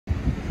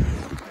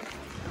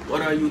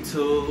What up,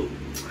 YouTube?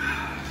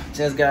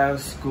 Just got out of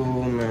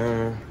school,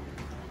 man.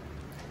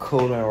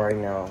 Cooling right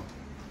now.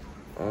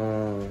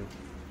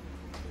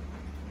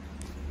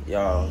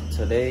 Y'all,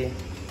 today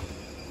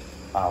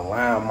I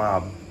wound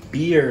my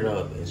beard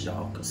up, as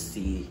y'all can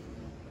see.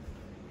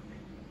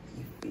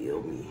 You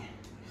feel me?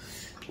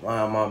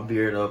 Wound my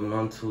beard up,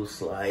 none too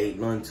slight,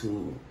 none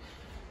too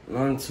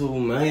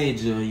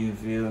major. You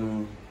feel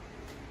me?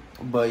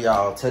 But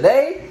y'all,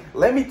 today,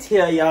 let me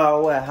tell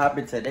y'all what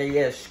happened today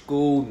at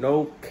school.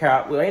 No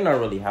cap. Well, ain't not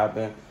really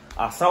happened.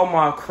 I saw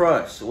my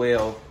crush.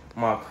 Well,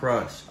 my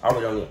crush. I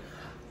really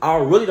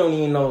don't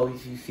even know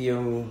if you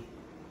feel me.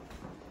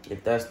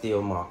 If that's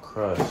still my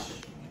crush.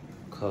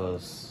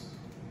 Cause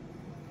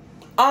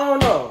I don't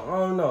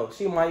know.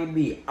 She might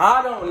be.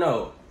 I don't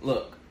know.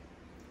 Look.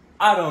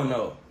 I don't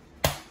know.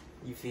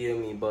 You feel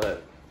me?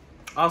 But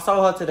I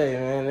saw her today,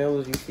 man. It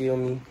was, you feel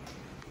me?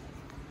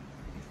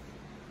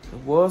 It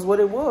was what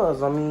it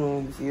was. I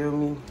mean, you feel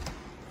me?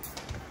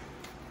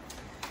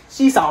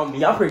 She saw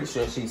me. I'm pretty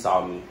sure she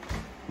saw me.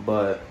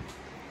 But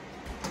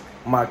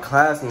my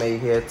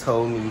classmate here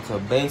told me to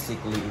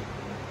basically,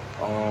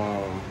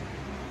 I'm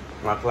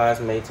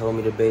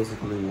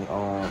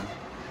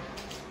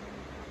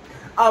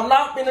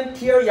not gonna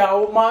tell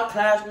y'all what my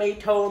classmate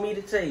told me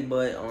to say,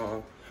 but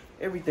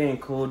everything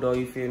cool though,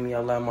 you feel me? I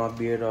light my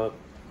beard up.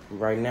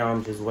 Right now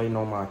I'm just waiting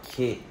on my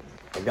kit.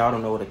 If y'all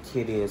don't know what a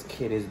kit is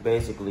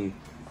basically,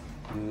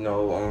 you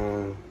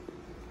know,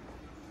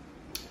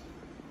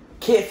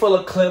 kit full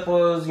of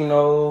clippers, you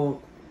know,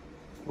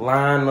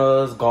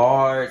 liners,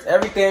 guards,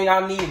 everything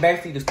I need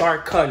basically to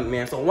start cutting,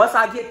 man. So once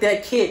I get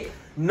that kit,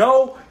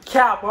 no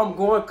cap, I'm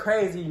going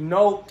crazy.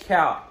 No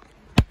cap.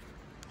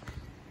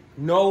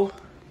 No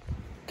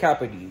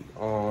capity.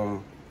 Had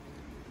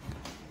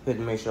to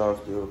make sure I'm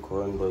still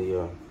recording, but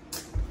yeah.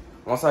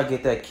 Once I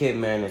get that kit,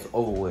 man, it's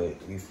over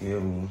with. You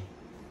feel me?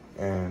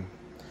 And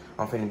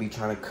I'm finna be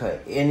trying to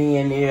cut any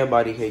and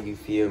everybody here, you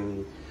feel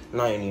me?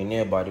 Not any and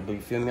everybody, but you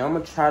feel me?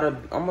 I'ma try to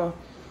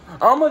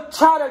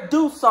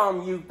do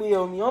something, you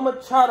feel me? I'ma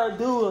try to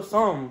do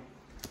something.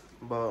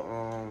 But,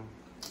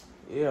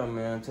 yeah,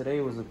 man,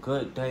 today was a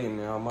good day,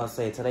 man. I must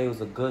say, today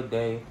was a good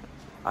day.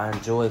 I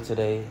enjoyed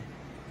today.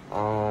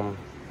 No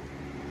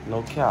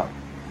cap.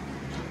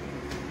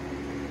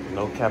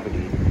 No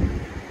capity.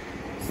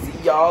 See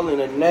y'all in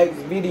the next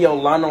video,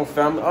 Lano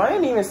family. I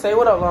ain't even say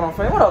what up, Lano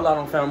family. What up,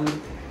 Lano family?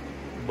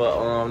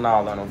 But,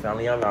 nah, Lano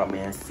family, I'm out,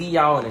 man. See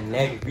y'all in the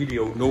next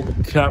video. No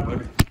cap.